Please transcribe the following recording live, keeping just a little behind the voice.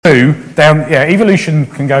blue down, evolution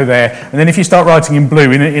can go there, and then if you start writing in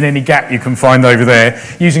blue in any gap you can find over there,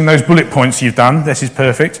 using those bullet points you've done, this is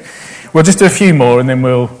perfect. We'll just do a few more and then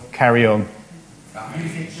we'll carry on.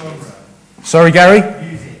 Music genre. Sorry, Gary?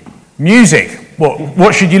 Music. Music.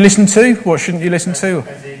 What should you listen to? What shouldn't you listen to?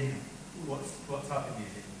 As in, what type of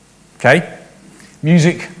music? Okay.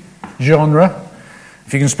 Music genre.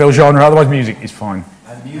 If you can spell genre, otherwise music is fine.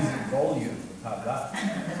 And music volume, have that.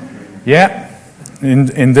 Yeah.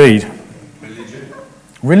 Indeed.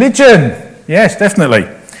 Religion. Yes, definitely.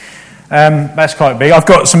 That's quite big. I've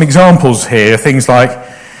got some examples here. Things like,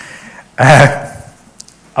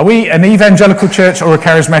 are we an evangelical church or a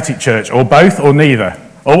charismatic church, or both, or neither,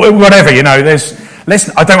 or whatever? I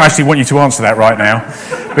don't actually want you to answer that right now,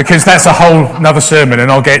 because that's a whole another sermon,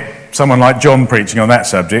 and I'll get someone like John preaching on that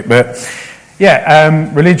subject. But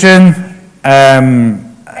religion.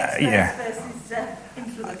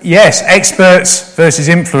 Yes, experts versus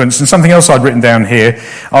influence. And something else I'd written down here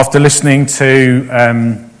after listening to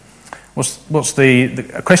what's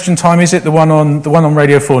the question time? Is it the one on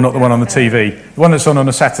Radio 4, not the one on the TV? The one that's on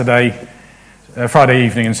a Saturday, Friday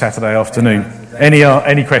evening and Saturday afternoon.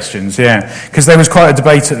 Any questions? Yeah, because there was quite a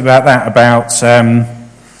debate about that. About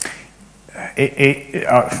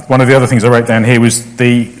one of the other things I wrote down here was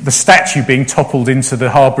the statue being toppled into the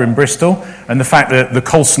harbour in Bristol, and the fact that the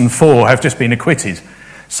Colson Four have just been acquitted.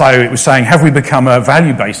 So it was saying, have we become a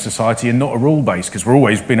value-based society and not a rule-based? Because we've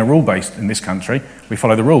always been a rule-based in this country. We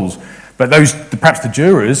follow the rules. But perhaps the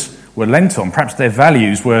jurors were lent on. Perhaps their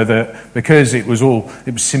values were that because it was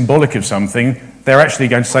symbolic of something, they're actually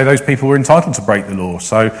going to say those people were entitled to break the law.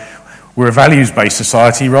 So we're a values-based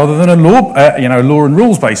society rather than a law and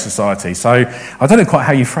rules-based society. So I don't know quite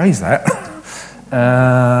how you phrase that.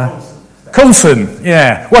 Coulson,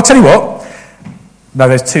 yeah. Well, I'll tell you what. No,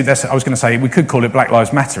 there's two. I was going to say we could call it Black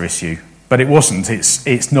Lives Matter issue, but it wasn't.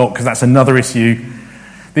 It's not, because that's another issue.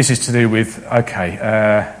 This is to do with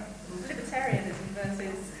libertarianism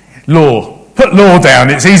versus law. Put law down.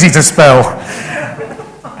 It's easy to spell.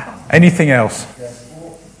 Anything else?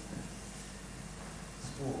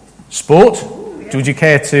 Sport. Would you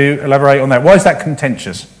care to elaborate on that? Why is that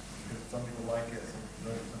contentious? Some people like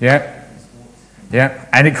it. Yeah,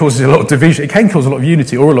 and it causes a lot of division. It can cause a lot of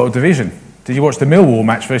unity or a lot of division. Did you watch the Millwall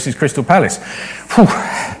match versus Crystal Palace?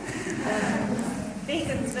 Vegans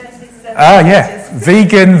versus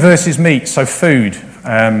vegan versus meat. So food,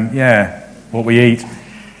 what we eat.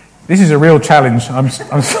 This is a real challenge. I'm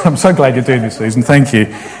so glad you're doing this, Susan. Thank you.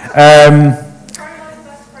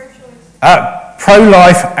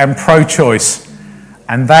 Pro-life and pro-choice,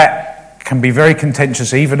 and that can be very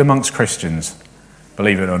contentious even amongst Christians,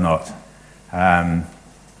 believe it or not.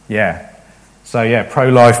 So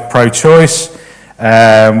pro-life, pro-choice.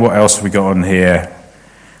 What else have we got on here?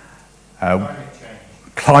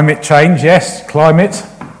 Climate change, yes, climate.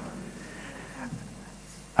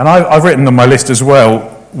 And I've written on my list as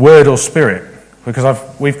well, word or spirit, because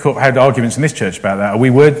we've had arguments in this church about that. Are we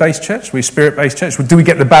word-based church? Are we spirit-based church? Do we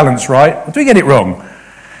get the balance right? Or do we get it wrong?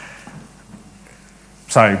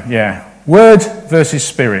 So, word versus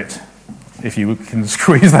spirit, if you can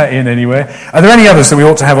squeeze that in anywhere. Are there any others that we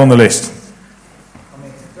ought to have on the list?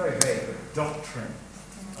 It's very vague, but doctrine.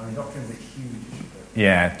 Doctrine's a huge issue.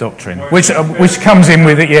 Yeah, doctrine. Which comes in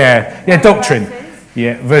with it, doctrine.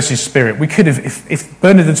 Yeah, versus spirit. We could have, if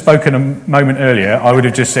Bernard had spoken a moment earlier, I would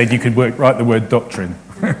have just said you could write the word doctrine.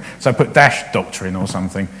 So put dash doctrine or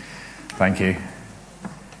something. Thank you.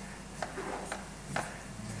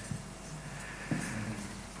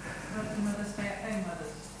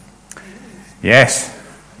 Yes.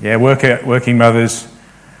 Yeah, working mothers,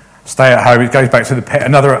 stay at home. It goes back to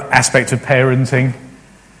another aspect of parenting.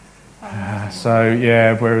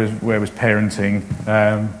 Where was parenting?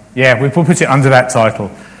 We'll put it under that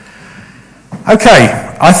title. Okay,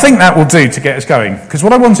 I think that will do to get us going. Because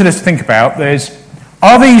what I wanted us to think about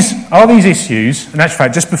are these issues, in actual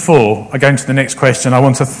fact, just before I go into the next question, I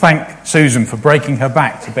want to thank Susan for breaking her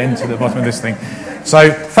back to bend to the bottom of this thing.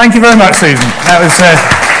 So, thank you very much, Susan. That was...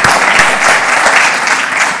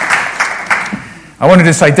 I wanted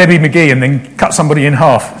to say Debbie McGee and then cut somebody in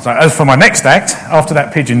half. So as for my next act, after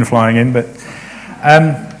that pigeon flying in, but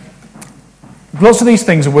lots of these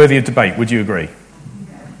things are worthy of debate, would you agree?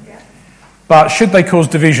 Yeah. But should they cause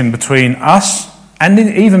division between us and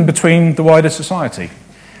even between the wider society?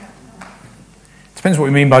 Depends what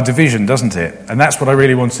we mean by division, doesn't it? And that's what I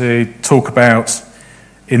really want to talk about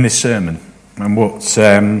in this sermon, and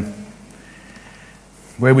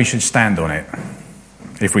where we should stand on it,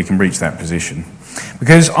 if we can reach that position.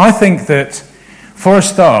 Because I think that, for a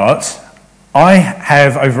start, I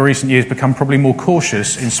have, over recent years, become probably more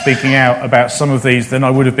cautious in speaking out about some of these than I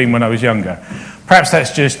would have been when I was younger. Perhaps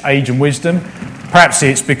that's just age and wisdom. Perhaps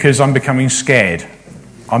it's because I'm becoming scared.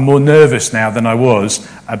 I'm more nervous now than I was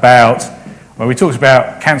about, well, we talked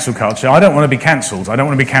about cancel culture. I don't want to be cancelled. I don't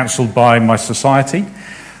want to be cancelled by my society.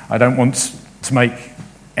 I don't want to make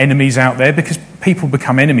enemies out there, because people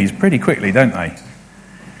become enemies pretty quickly, don't they?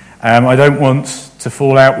 I don't want to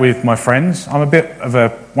fall out with my friends. I'm a bit of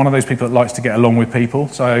one of those people that likes to get along with people,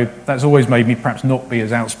 so that's always made me perhaps not be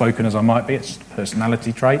as outspoken as I might be. It's just a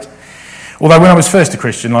personality trait. Although when I was first a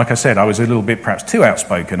Christian, like I said, I was a little bit perhaps too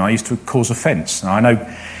outspoken. I used to cause offence. Now, I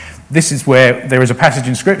know this is where there is a passage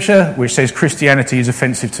in Scripture which says Christianity is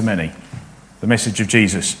offensive to many, the message of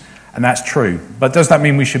Jesus, and that's true. But does that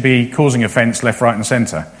mean we should be causing offence left, right and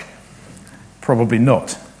centre? Probably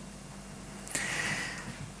not.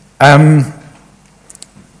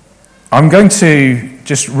 I'm going to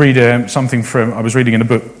just read something from, I was reading in a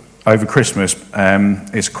book over Christmas.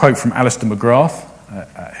 It's a quote from Alistair McGrath,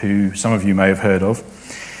 who some of you may have heard of.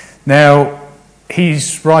 Now,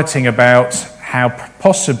 he's writing about how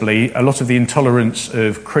possibly a lot of the intolerance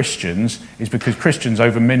of Christians is because Christians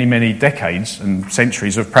over many, many decades and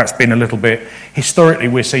centuries have perhaps been a little bit, historically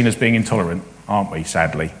we're seen as being intolerant, aren't we,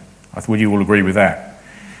 sadly? Would you all agree with that?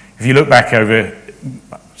 If you look back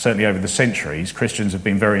certainly over the centuries, Christians have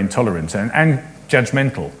been very intolerant and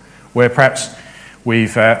judgmental, where perhaps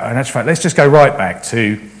we've, in actual fact, let's just go right back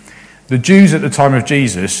to the Jews at the time of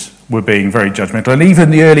Jesus were being very judgmental, and even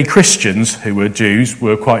the early Christians who were Jews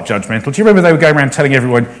were quite judgmental. Do you remember they were going around telling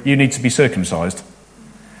everyone, you need to be circumcised?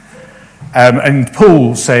 And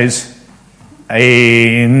Paul says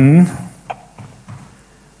in,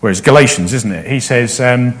 where's Galatians, isn't it? He says,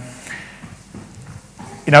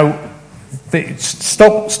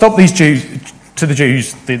 stop these Jews, to the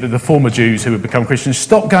Jews, the former Jews who had become Christians,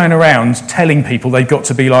 stop going around telling people they've got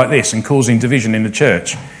to be like this and causing division in the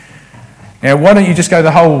church. Why don't you just go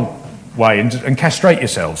the whole way and castrate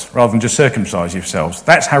yourselves rather than just circumcise yourselves?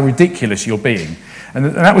 That's how ridiculous you're being. And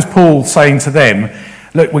that was Paul saying to them,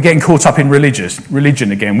 look, we're getting caught up in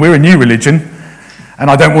religion again. We're a new religion, and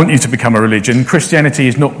I don't want you to become a religion. Christianity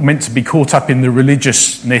is not meant to be caught up in the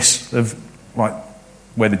religiousness of like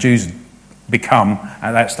where the Jews become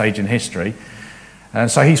at that stage in history.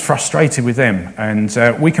 So he's frustrated with them,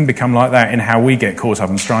 and we can become like that in how we get caught up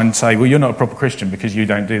and try and say, well, you're not a proper Christian because you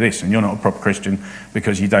don't do this, and you're not a proper Christian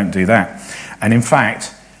because you don't do that. And in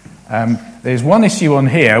fact, there's one issue on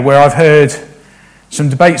here where I've heard some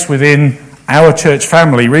debates within our church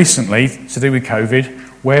family recently to do with COVID,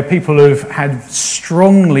 where people have had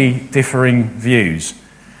strongly differing views.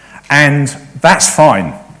 And that's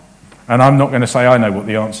fine. And I'm not going to say I know what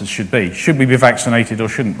the answers should be. Should we be vaccinated or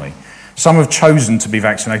shouldn't we? Some have chosen to be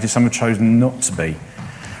vaccinated, some have chosen not to be.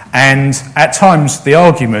 And at times, the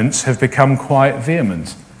arguments have become quite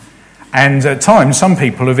vehement. And at times, some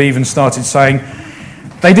people have even started saying,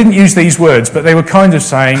 they didn't use these words, but they were kind of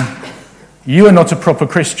saying, you are not a proper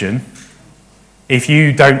Christian if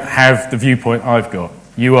you don't have the viewpoint I've got.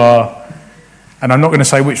 You are, and I'm not going to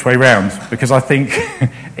say which way round, because I think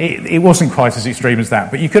it wasn't quite as extreme as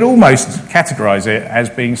that, but you could almost categorise it as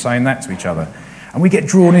being saying that to each other. And we get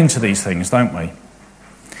drawn into these things, don't we?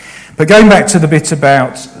 But going back to the bit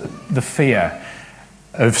about the fear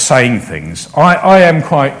of saying things, I am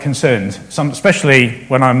quite concerned, especially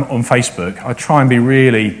when I'm on Facebook. I try and be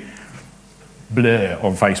really blur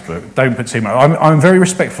on Facebook. Don't put too much. I'm very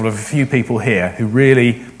respectful of a few people here who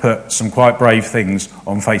really put some quite brave things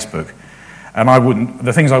on Facebook. And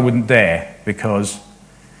the things I wouldn't dare, because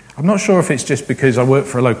I'm not sure if it's just because I work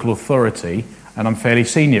for a local authority and I'm fairly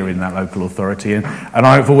senior in that local authority, and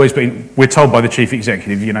I've always been, we're told by the chief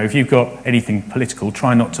executive, if you've got anything political,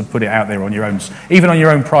 try not to put it out there on your own, even on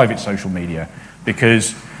your own private social media,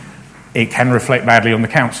 because it can reflect badly on the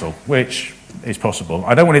council, which is possible.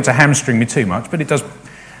 I don't want it to hamstring me too much, but it does.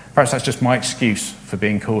 Perhaps that's just my excuse for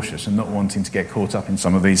being cautious and not wanting to get caught up in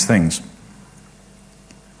some of these things.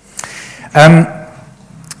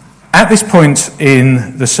 At this point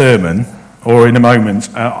in the sermon, or in a moment,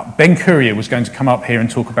 Ben Courier was going to come up here and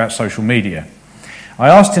talk about social media. I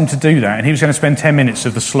asked him to do that, and he was going to spend 10 minutes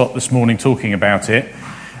of the slot this morning talking about it,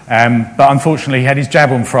 but unfortunately he had his jab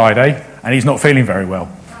on Friday, and he's not feeling very well.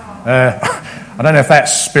 I don't know if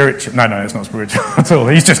that's spiritual. No, it's not spiritual at all.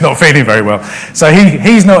 He's just not feeling very well. So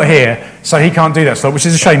he's not here, so he can't do that slot, which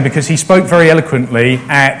is a shame, because he spoke very eloquently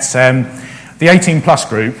at the 18 Plus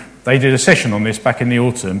group. They did a session on this back in the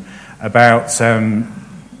autumn about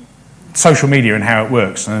social media and how it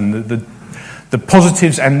works, and the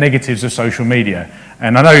positives and negatives of social media.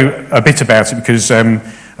 And I know a bit about it because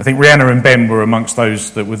a I think Rihanna and Ben were amongst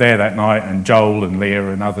those that were there that night, and Joel and Leah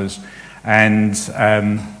and others. And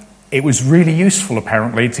it was really useful,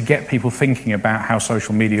 apparently, to get people thinking about how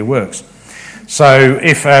social media works. So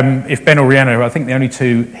if Ben or Rihanna, I think the only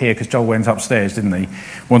two here, because Joel went upstairs, didn't he,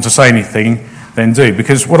 want to say anything, then do.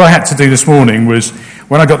 Because what I had to do this morning was,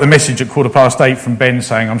 when I got the message at 8:15 from Ben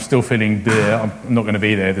saying I'm still feeling I'm not going to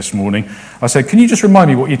be there this morning, I said, can you just remind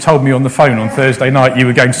me what you told me on the phone on Thursday night you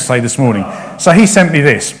were going to say this morning? So he sent me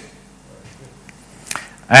this.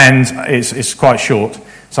 And it's quite short,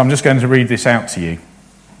 so I'm just going to read this out to you.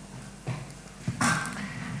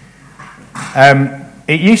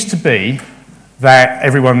 It used to be that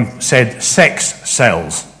everyone said sex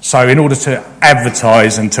sells. So in order to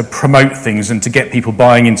advertise and to promote things and to get people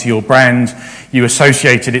buying into your brand, you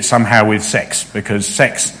associated it somehow with sex, because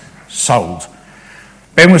sex sold.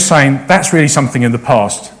 Ben was saying that's really something in the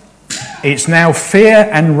past. It's now fear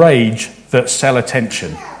and rage that sell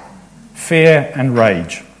attention. Fear and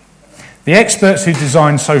rage. The experts who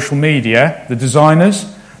design social media, the designers,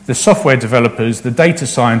 the software developers, the data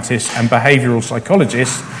scientists and behavioural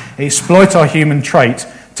psychologists exploit our human trait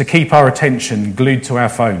to keep our attention glued to our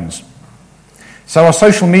phones. So our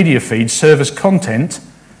social media feeds serve as content,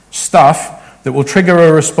 stuff that will trigger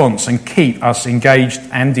a response and keep us engaged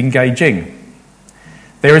and engaging.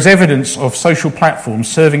 There is evidence of social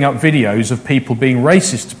platforms serving up videos of people being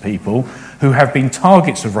racist to people who have been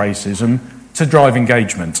targets of racism to drive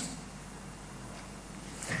engagement.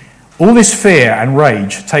 All this fear and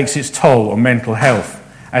rage takes its toll on mental health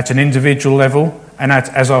at an individual level and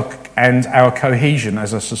our cohesion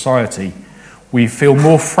as a society. We feel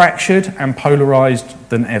more fractured and polarised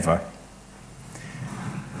than ever.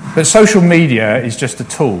 But social media is just a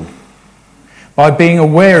tool. By being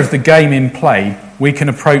aware of the game in play, we can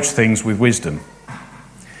approach things with wisdom.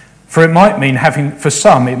 For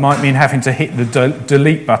some, it might mean having to hit the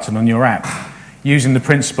delete button on your app, using the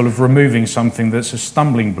principle of removing something that's a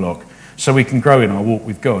stumbling block so we can grow in our walk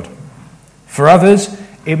with God. For others,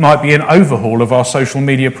 it might be an overhaul of our social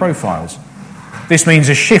media profiles. This means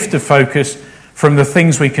a shift of focus from the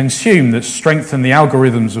things we consume that strengthen the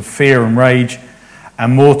algorithms of fear and rage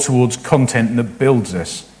and more towards content that builds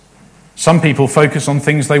us. Some people focus on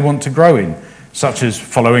things they want to grow in, such as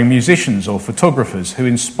following musicians or photographers who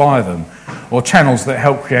inspire them, or channels that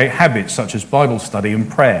help create habits such as Bible study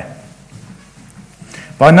and prayer.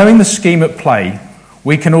 By knowing the scheme at play,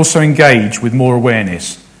 we can also engage with more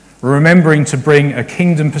awareness, remembering to bring a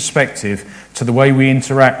kingdom perspective to the way we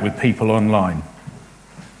interact with people online.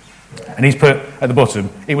 And he's put at the bottom,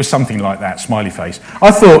 it was something like that, smiley face.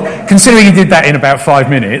 I thought, considering he did that in about 5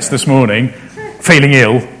 minutes this morning, feeling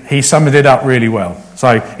ill, he summed it up really well.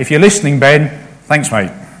 So if you're listening, Ben, thanks,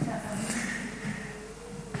 mate.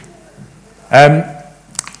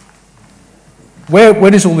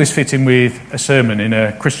 Where does all this fit in with a sermon in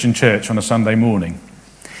a Christian church on a Sunday morning?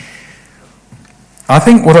 I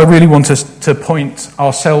think what I really want us to point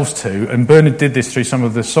ourselves to, and Bernard did this through some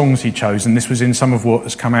of the songs he chose, and this was in some of what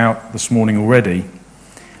has come out this morning already.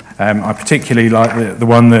 I particularly like the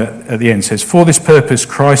one that at the end says, "For this purpose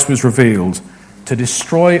Christ was revealed, to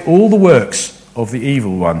destroy all the works of the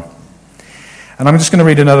evil one." And I'm just going to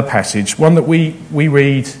read another passage, one that we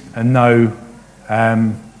read and know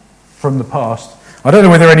from the past. I don't know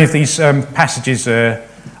whether any of these passages are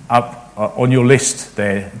up on your list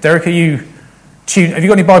there. Derek, have you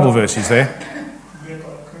got any Bible verses there?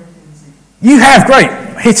 You have, great,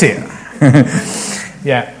 hit it.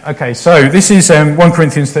 Yeah, okay, so this is 1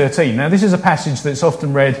 Corinthians 13. Now this is a passage that's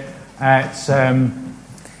often read at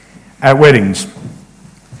weddings.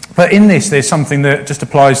 But in this there's something that just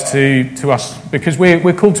applies to us, because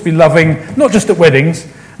we're called to be loving, not just at weddings,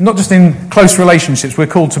 not just in close relationships, we're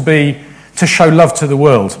called to show love to the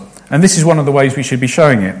world. And this is one of the ways we should be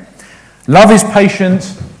showing it. Love is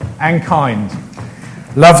patient and kind.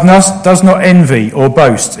 Love does not envy or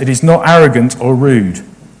boast. It is not arrogant or rude.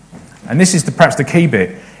 And this is perhaps the key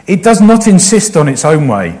bit. It does not insist on its own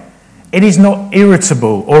way. It is not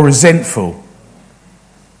irritable or resentful.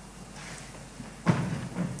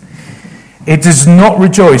 It does not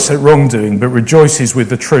rejoice at wrongdoing, but rejoices with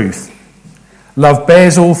the truth. Love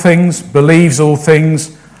bears all things, believes all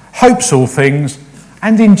things, hopes all things,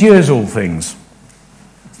 and endures all things.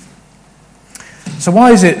 So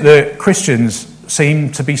why is it that Christians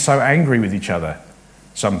seem to be so angry with each other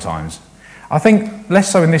sometimes? I think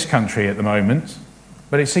less so in this country at the moment,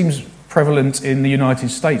 but it seems prevalent in the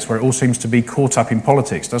United States, where it all seems to be caught up in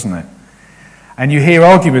politics, doesn't it? And you hear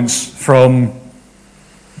arguments from,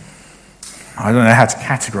 I don't know how to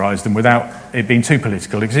categorise them without it being too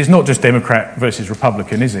political, because it's not just Democrat versus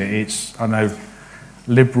Republican, is it? It's, I know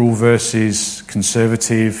liberal versus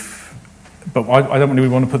conservative, but I don't really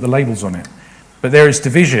want to put the labels on it. But there is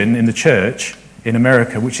division in the church in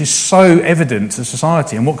America, which is so evident to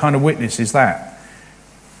society. And what kind of witness is that?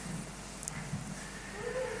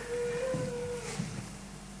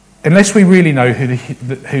 Unless we really know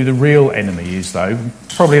who the real enemy is, though,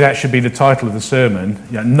 probably that should be the title of the sermon,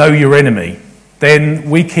 know your enemy, then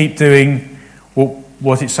we keep doing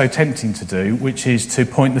what it's so tempting to do, which is to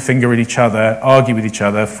point the finger at each other, argue with each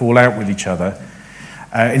other, fall out with each other,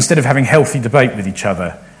 instead of having healthy debate with each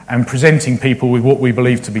other and presenting people with what we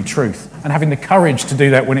believe to be truth and having the courage to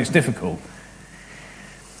do that when it's difficult.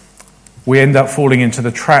 We end up falling into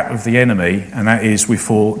the trap of the enemy, and that is we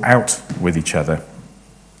fall out with each other.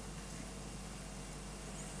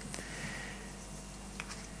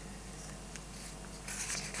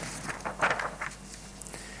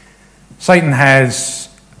 Satan has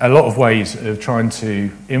a lot of ways of trying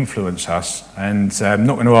to influence us, and I'm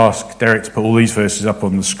not going to ask Derek to put all these verses up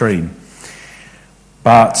on the screen.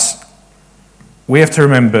 But we have to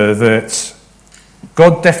remember that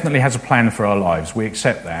God definitely has a plan for our lives. We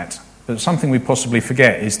accept that. But something we possibly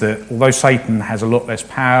forget is that although Satan has a lot less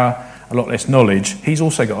power, a lot less knowledge, he's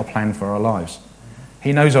also got a plan for our lives.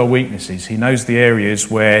 He knows our weaknesses. He knows the areas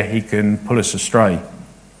where he can pull us astray.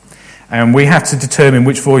 And we have to determine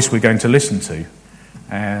which voice we're going to listen to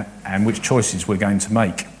and which choices we're going to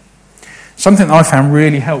make. Something that I found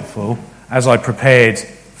really helpful as I prepared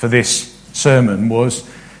for this sermon was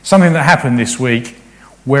something that happened this week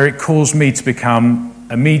where it caused me to become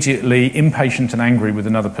immediately impatient and angry with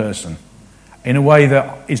another person in a way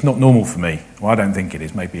that is not normal for me. Well, I don't think it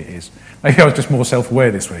is. Maybe it is. Maybe I was just more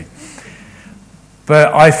self-aware this week.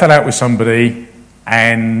 But I fell out with somebody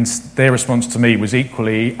and their response to me was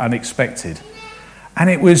equally unexpected. And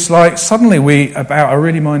it was like suddenly about a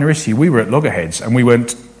really minor issue, we were at loggerheads and we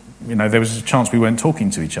weren't, there was a chance we weren't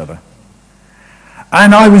talking to each other.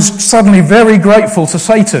 And I was suddenly very grateful to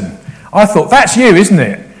Satan. I thought, that's you, isn't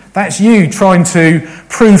it? That's you trying to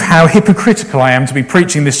prove how hypocritical I am to be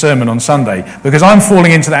preaching this sermon on Sunday, because I'm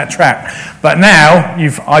falling into that trap. But now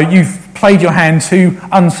you've played your hand too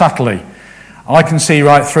unsubtly. I can see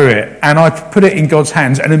right through it. And I put it in God's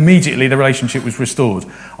hands, and immediately the relationship was restored.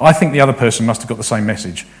 I think the other person must have got the same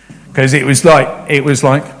message, because it was like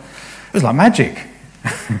magic.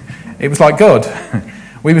 It was like God.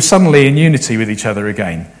 We were suddenly in unity with each other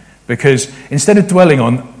again, because instead of dwelling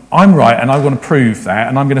on, I'm right and I want to prove that,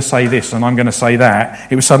 and I'm going to say this and I'm going to say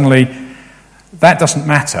that, it was suddenly, that doesn't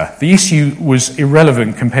matter. The issue was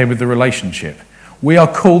irrelevant compared with the relationship. We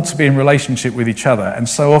are called to be in relationship with each other, and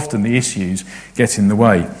so often the issues get in the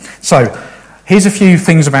way. So, here's a few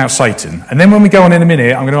things about Satan. And then when we go on in a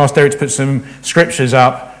minute, I'm going to ask Derek to put some scriptures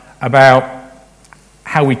up about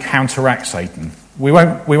how we counteract Satan. We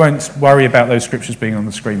won't worry about those scriptures being on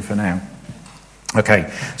the screen for now.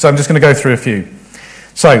 Okay, so I'm just going to go through a few.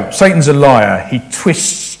 So, Satan's a liar. He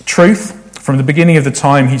twists truth. From the beginning of the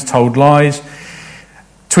time, he's told lies,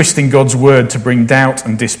 twisting God's word to bring doubt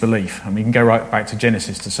and disbelief. And we can go right back to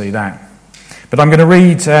Genesis to see that. But I'm going to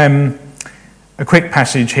read a quick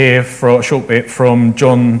passage here for a short bit from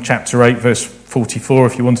John chapter 8, verse 44,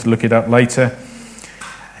 if you want to look it up later,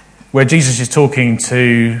 where Jesus is talking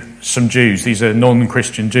to some Jews. These are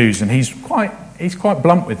non-Christian Jews, and he's quite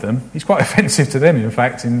blunt with them. He's quite offensive to them, in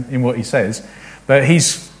fact, in what he says. But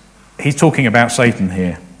he's talking about Satan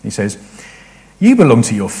here. He says, "You belong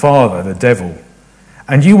to your father, the devil,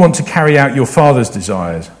 and you want to carry out your father's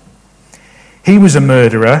desires. He was a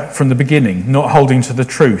murderer from the beginning, not holding to the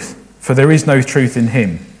truth, for there is no truth in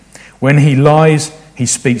him. When he lies, he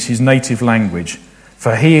speaks his native language,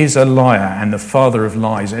 for he is a liar and the father of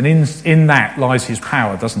lies." And in that lies his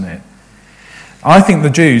power, doesn't it? I think the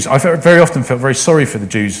Jews, I very often felt very sorry for the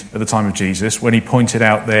Jews at the time of Jesus when he pointed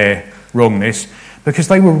out their wrongness, because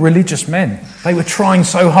they were religious men. They were trying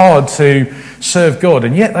so hard to serve God,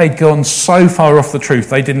 and yet they'd gone so far off the truth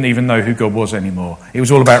they didn't even know who God was anymore. It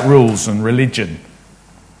was all about rules and religion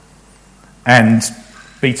and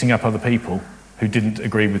beating up other people who didn't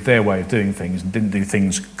agree with their way of doing things and didn't do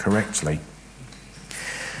things correctly.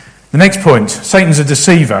 The next point, Satan's a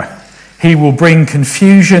deceiver. He will bring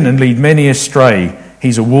confusion and lead many astray.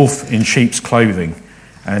 He's a wolf in sheep's clothing.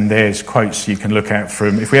 And there's quotes you can look at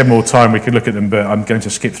from, if we had more time we could look at them, but I'm going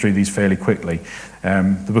to skip through these fairly quickly.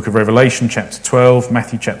 The book of Revelation, chapter 12,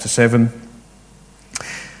 Matthew chapter 7.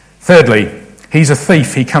 Thirdly, he's a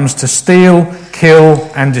thief. He comes to steal,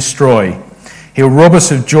 kill, and destroy. He'll rob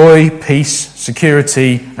us of joy, peace,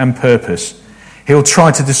 security, and purpose. He'll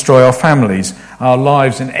try to destroy our families, our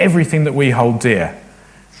lives, and everything that we hold dear.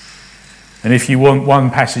 And if you want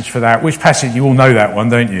one passage for that, which passage? You all know that one,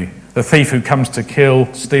 don't you? The thief who comes to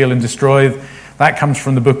kill, steal and destroy. That comes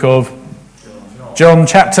from the book of John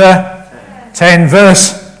chapter 10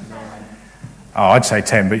 verse. Oh, I'd say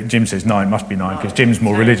 10, but Jim says 9. Must be 9 because Jim's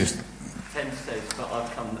more religious. 10 says, but I've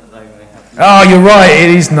come that they may have. Oh, you're right.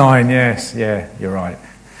 It is 9. Yes, yeah, you're right.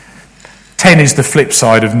 10 is the flip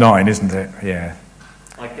side of 9, isn't it? Yeah.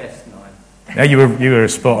 I guess 9. Yeah, you were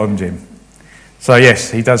spot on, Jim. So yes,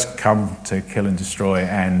 he does come to kill and destroy,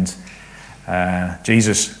 and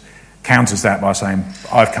Jesus counters that by saying,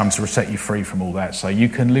 I've come to set you free from all that, so you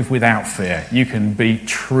can live without fear. You can be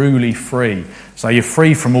truly free. So you're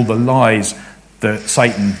free from all the lies that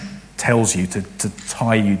Satan tells you to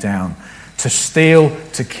tie you down, to steal,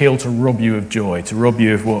 to kill, to rob you of joy, to rob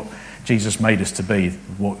you of what Jesus made us to be,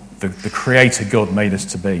 what the Creator God made us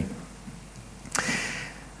to be.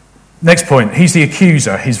 Next point, he's the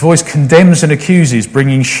accuser. His voice condemns and accuses,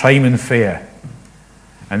 bringing shame and fear.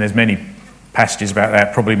 And there's many passages about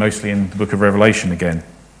that, probably mostly in the book of Revelation again.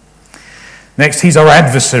 Next, he's our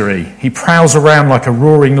adversary. He prowls around like a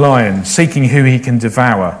roaring lion, seeking who he can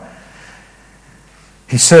devour.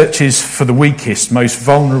 He searches for the weakest, most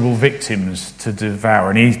vulnerable victims to devour,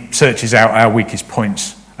 and he searches out our weakest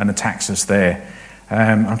points and attacks us there.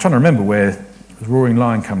 I'm trying to remember where the roaring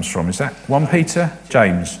lion comes from. Is that 1 Peter?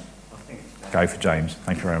 James? Go for James.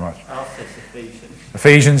 Thank you very much.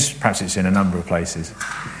 Ephesians, perhaps it's in a number of places.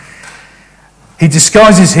 He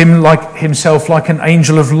disguises himself like an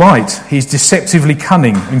angel of light. He's deceptively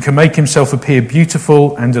cunning and can make himself appear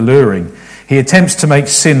beautiful and alluring. He attempts to make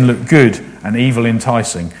sin look good and evil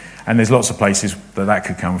enticing. And there's lots of places that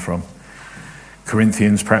could come from.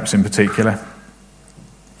 Corinthians, perhaps in particular.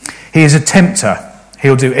 He is a tempter.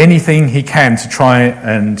 He'll do anything he can to try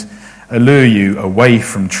and allure you away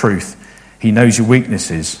from truth. He knows your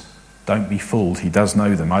weaknesses. Don't be fooled. He does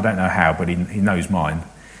know them. I don't know how, but he knows mine.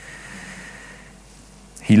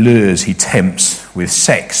 He lures, he tempts with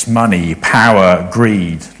sex, money, power,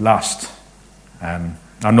 greed, lust. I'm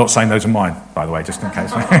not saying those are mine, by the way, just in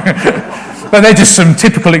case. But they're just some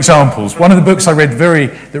typical examples. One of the books I read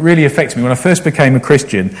that really affected me when I first became a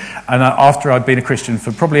Christian, and after I'd been a Christian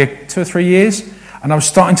for probably 2 or 3 years, and I was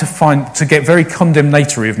starting to get very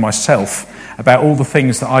condemnatory of myself about all the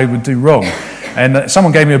things that I would do wrong. And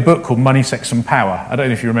someone gave me a book called Money, Sex and Power. I don't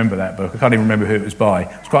know if you remember that book. I can't even remember who it was by.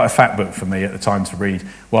 It was quite a fat book for me at the time to read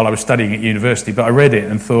while I was studying at university. But I read it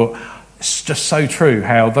and thought, it's just so true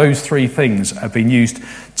how those 3 things have been used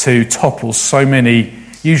to topple so many,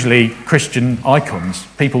 usually Christian icons,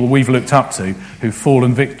 people we've looked up to, who've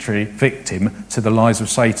fallen victim to the lies of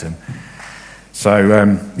Satan.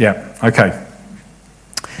 So, okay.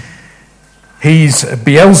 He's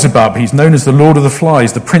Beelzebub. He's known as the Lord of the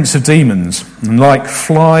Flies, the Prince of Demons. And like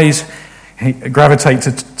flies gravitate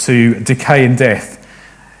to decay and death,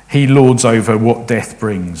 he lords over what death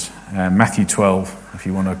brings. Matthew 12, if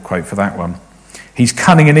you want to quote for that one. He's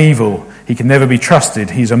cunning and evil. He can never be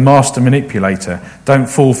trusted. He's a master manipulator. Don't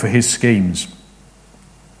fall for his schemes.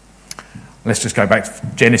 Let's just go back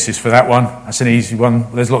to Genesis for that one. That's an easy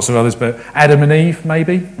one. There's lots of others, but Adam and Eve,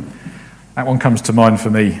 maybe? That one comes to mind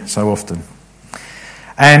for me so often.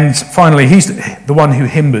 And finally, he's the one who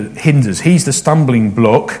hinders. He's the stumbling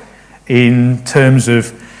block in terms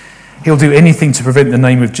of he'll do anything to prevent the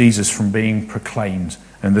name of Jesus from being proclaimed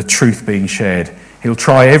and the truth being shared. He'll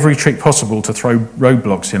try every trick possible to throw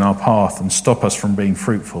roadblocks in our path and stop us from being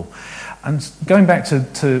fruitful. And going back to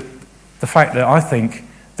the fact that I think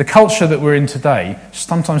the culture that we're in today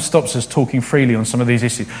sometimes stops us talking freely on some of these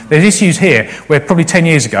issues. There's issues here where probably 10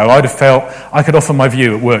 years ago I'd have felt I could offer my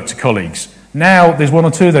view at work to colleagues. Now there's 1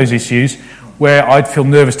 or 2 of those issues where I'd feel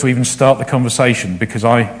nervous to even start the conversation because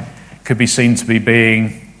I could be seen to be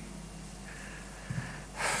being,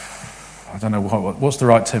 I don't know, what's the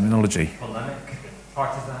right terminology? Polemic,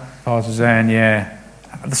 Partisan, yeah.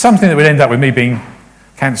 Something that would end up with me being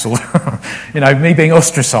cancelled, me being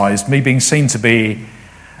ostracised, me being seen to be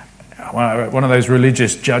one of those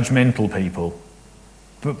religious, judgmental people.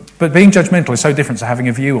 But being judgmental is so different to having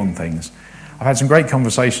a view on things. I've had some great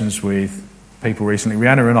conversations with people recently.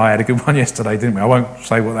 Rihanna and I had a good one yesterday, didn't we? I won't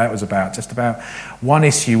say what that was about, just about one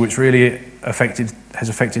issue which really has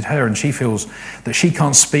affected her, and she feels that she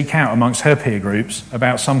can't speak out amongst her peer groups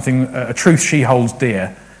about something, a truth she holds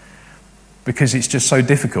dear, because it's just so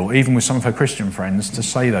difficult, even with some of her Christian friends, to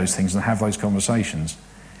say those things and have those conversations.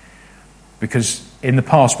 Because in the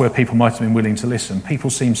past, where people might have been willing to listen,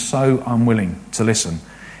 people seem so unwilling to listen.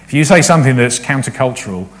 If you say something that's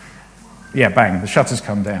countercultural, yeah, bang, the shutters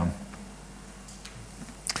come down.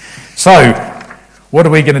 So, what are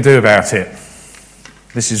we going to do about it?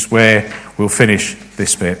 This is where we'll finish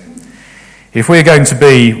this bit. If we're going to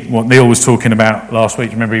be what Neil was talking about last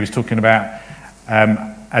week, remember he was talking about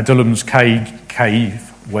Adullam's cave,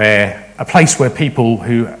 where a place where people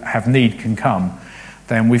who have need can come,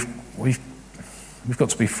 then we've got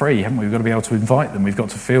to be free, haven't we? We've got to be able to invite them. We've got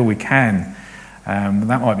to feel we can.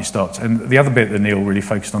 That might be stopped. And the other bit that Neil really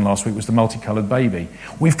focused on last week was the multicoloured baby.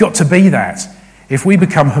 We've got to be that. If we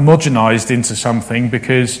become homogenised into something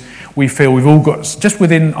because we feel we've all got, just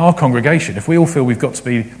within our congregation, if we all feel we've got to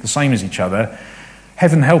be the same as each other,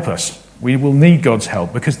 heaven help us. We will need God's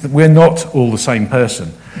help because we're not all the same person.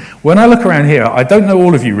 When I look around here, I don't know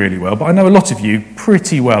all of you really well, but I know a lot of you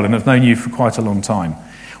pretty well and have known you for quite a long time.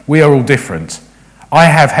 We are all different. I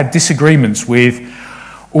have had disagreements with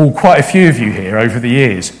quite a few of you here over the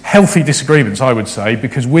years. Healthy disagreements, I would say,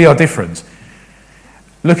 because we are different.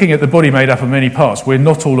 Looking at the body made up of many parts, we're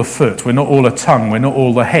not all a foot, we're not all a tongue, we're not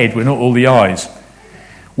all the head, we're not all the eyes.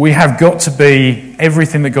 We have got to be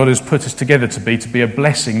everything that God has put us together to be a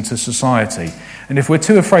blessing to society. And if we're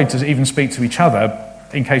too afraid to even speak to each other,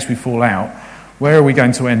 in case we fall out, where are we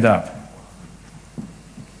going to end up?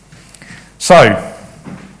 So,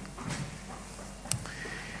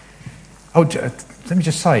 let me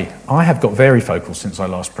just say, I have got varifocals since I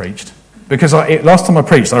last preached. Because last time I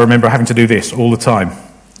preached, I remember having to do this all the time.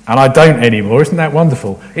 And I don't anymore. Isn't that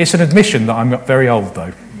wonderful? It's an admission that I'm very old,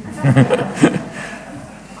 though.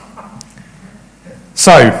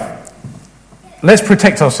 So, let's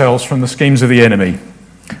protect ourselves from the schemes of the enemy.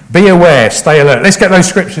 Be aware, stay alert. Let's get those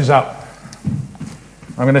scriptures up.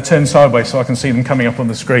 I'm going to turn sideways so I can see them coming up on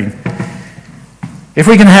the screen. If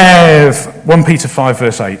we can have 1 Peter 5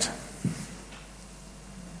 verse 8.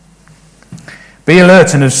 Be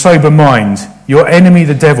alert and of sober mind. Your enemy,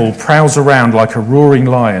 the devil, prowls around like a roaring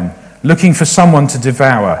lion, looking for someone to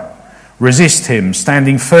devour. Resist him,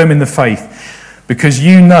 standing firm in the faith, because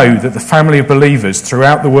you know that the family of believers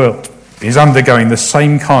throughout the world is undergoing the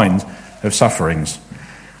same kind of sufferings.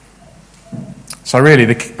 So really,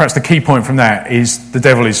 perhaps the key point from that is the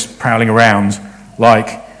devil is prowling around like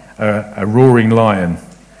a roaring lion.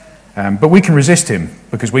 But we can resist him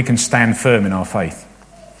because we can stand firm in our faith.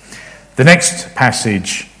 The next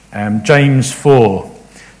passage, James 4.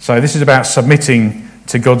 So this is about submitting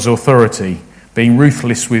to God's authority, being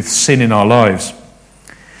ruthless with sin in our lives.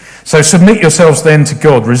 So submit yourselves then to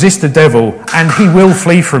God, resist the devil, and he will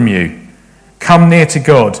flee from you. Come near to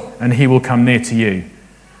God, and he will come near to you.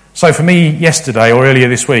 So for me, yesterday or earlier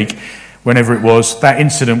this week, whenever it was, that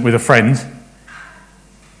incident with a friend,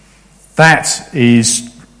 that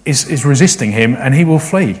is resisting him, and he will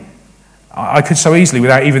flee. I could so easily,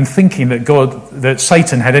 without even thinking that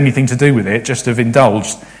Satan had anything to do with it, just have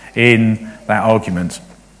indulged in that argument.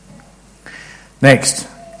 Next,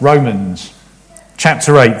 Romans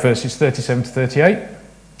chapter 8, verses 37 to 38.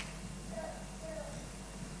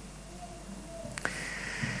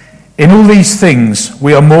 In all these things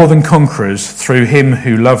we are more than conquerors through him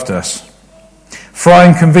who loved us. For I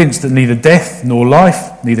am convinced that neither death nor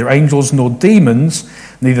life, neither angels nor demons,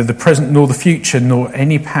 neither the present nor the future, nor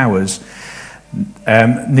any powers,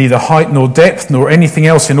 neither height nor depth, nor anything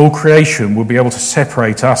else in all creation will be able to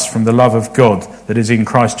separate us from the love of God that is in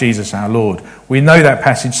Christ Jesus our Lord. We know that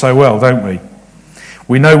passage so well, don't we?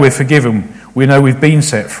 We know we're forgiven. We know we've been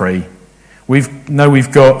set free. We know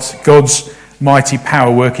we've got God's mighty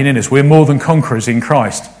power working in us. We're more than conquerors in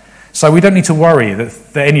Christ. So we don't need to worry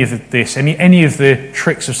that any of the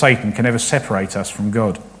tricks of Satan can ever separate us from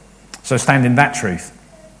God. So stand in that truth.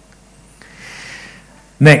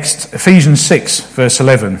 Next, Ephesians 6, verse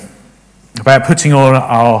 11, about putting on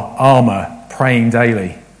our armour, praying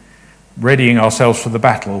daily, readying ourselves for the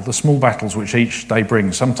battle, the small battles which each day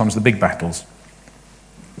brings, sometimes the big battles.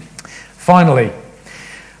 Finally,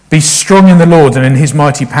 be strong in the Lord and in his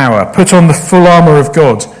mighty power. Put on the full armour of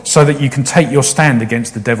God so that you can take your stand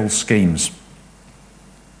against the devil's schemes.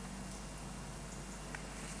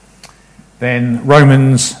 Then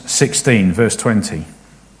Romans 16, verse 20.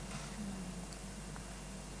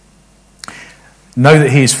 Know that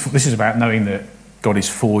this is about knowing that God is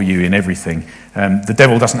for you in everything. The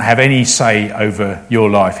devil doesn't have any say over your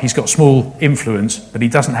life. He's got small influence, but he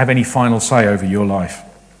doesn't have any final say over your life.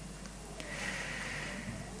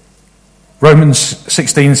 Romans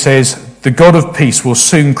 16 says, the God of peace will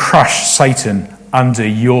soon crush Satan under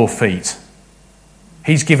your feet.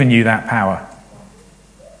 He's given you that power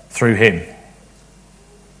through him.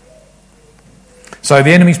 So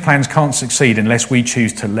the enemy's plans can't succeed unless we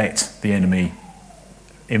choose to let the enemy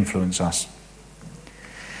influence us.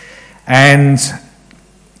 And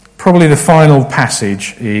probably the final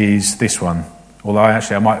passage is this one. Although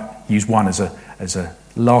I might use one as a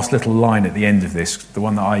last little line at the end of this, the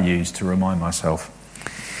one that I use to remind myself.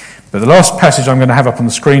 But the last passage I'm going to have up on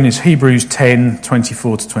the screen is Hebrews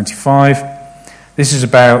 10:24-25. This is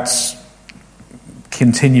about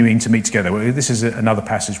continuing to meet together. This is another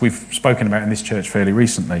passage we've spoken about in this church fairly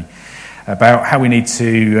recently, about how we need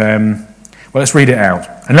to... well, let's read it out.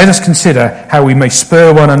 And let us consider how we may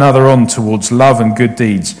spur one another on towards love and good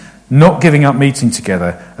deeds, not giving up meeting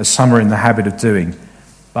together, as some are in the habit of doing,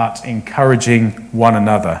 but encouraging one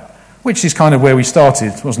another. Which is kind of where we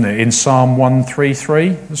started, wasn't it? In Psalm 133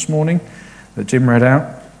 this morning, that Jim read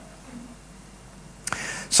out.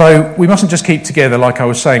 So we mustn't just keep together, like I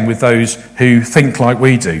was saying, with those who think like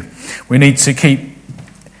we do. We need to keep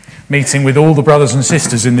meeting with all the brothers and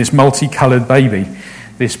sisters in this multicoloured baby,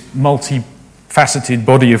 this multifaceted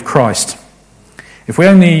body of Christ. If we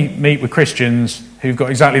only meet with Christians who've got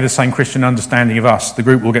exactly the same Christian understanding of us, the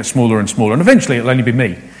group will get smaller and smaller, and eventually it'll only be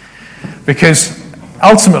me. Because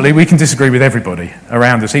ultimately we can disagree with everybody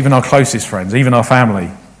around us, even our closest friends, even our family.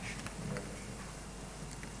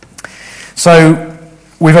 So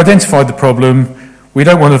we've identified the problem. We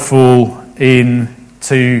don't want to fall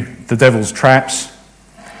into the devil's traps.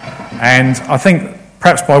 And I think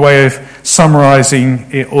perhaps by way of summarising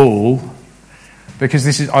it all,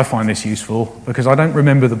 because I find this useful, because I don't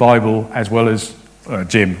remember the Bible as well as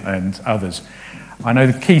Jim and others. I know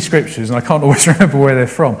the key scriptures and I can't always remember where they're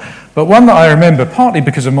from. But one that I remember, partly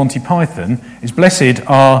because of Monty Python, is blessed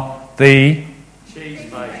are the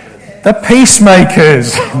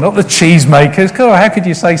peacemakers, not the cheesemakers. God, how could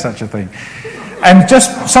you say such a thing? And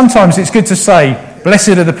just sometimes it's good to say, blessed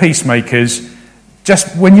are the peacemakers,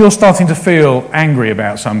 just when you're starting to feel angry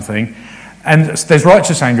about something. And there's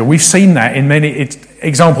righteous anger. We've seen that in many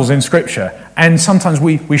examples in Scripture. And sometimes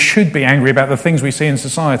we should be angry about the things we see in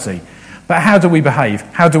society. But how do we behave?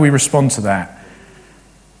 How do we respond to that?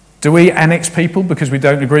 Do we annex people because we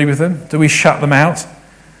don't agree with them? Do we shut them out?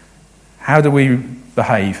 How do we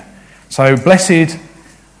behave? So blessed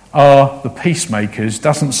are the peacemakers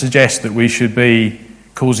doesn't suggest that we should be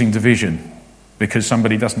causing division because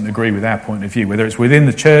somebody doesn't agree with our point of view. Whether it's within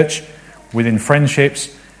the church, within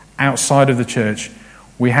friendships, outside of the church,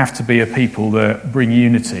 we have to be a people that bring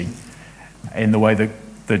unity in the way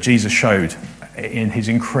that Jesus showed in his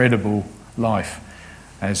incredible life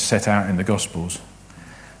as set out in the Gospels.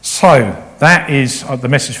 So that is the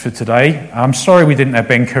message for today. I'm sorry we didn't have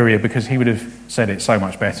Ben Courier because he would have said it so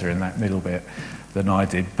much better in that middle bit than I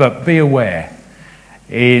did. But be aware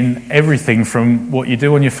in everything from what you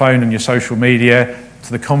do on your phone and your social media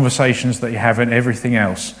to the conversations that you have and everything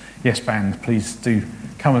else. Yes, band, please do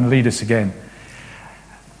come and lead us again.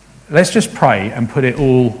 Let's just pray and put it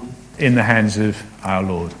all in the hands of our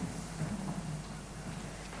Lord.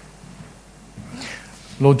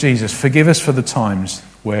 Lord Jesus, forgive us for the times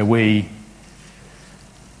where we,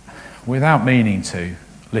 without meaning to,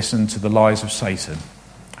 listen to the lies of Satan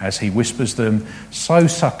as he whispers them so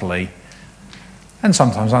subtly and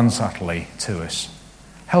sometimes unsubtly to us.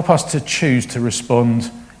 Help us to choose to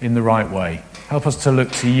respond in the right way. Help us to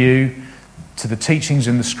look to you, to the teachings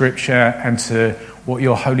in the Scripture, and to what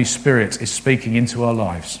your Holy Spirit is speaking into our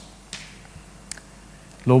lives.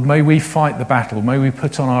 Lord, may we fight the battle. May we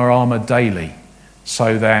put on our armour daily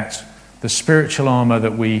so that the spiritual armour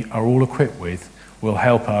that we are all equipped with will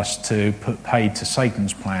help us to put paid to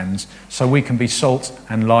Satan's plans so we can be salt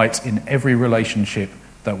and light in every relationship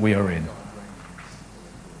that we are in.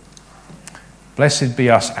 Blessed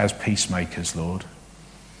be us as peacemakers, Lord.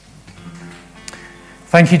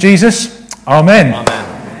 Thank you, Jesus. Amen. Amen.